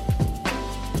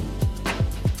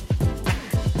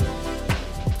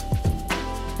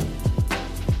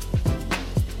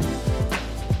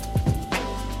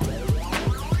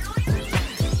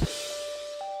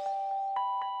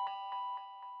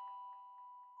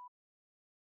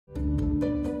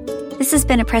 This has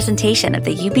been a presentation of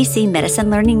the UBC Medicine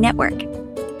Learning Network.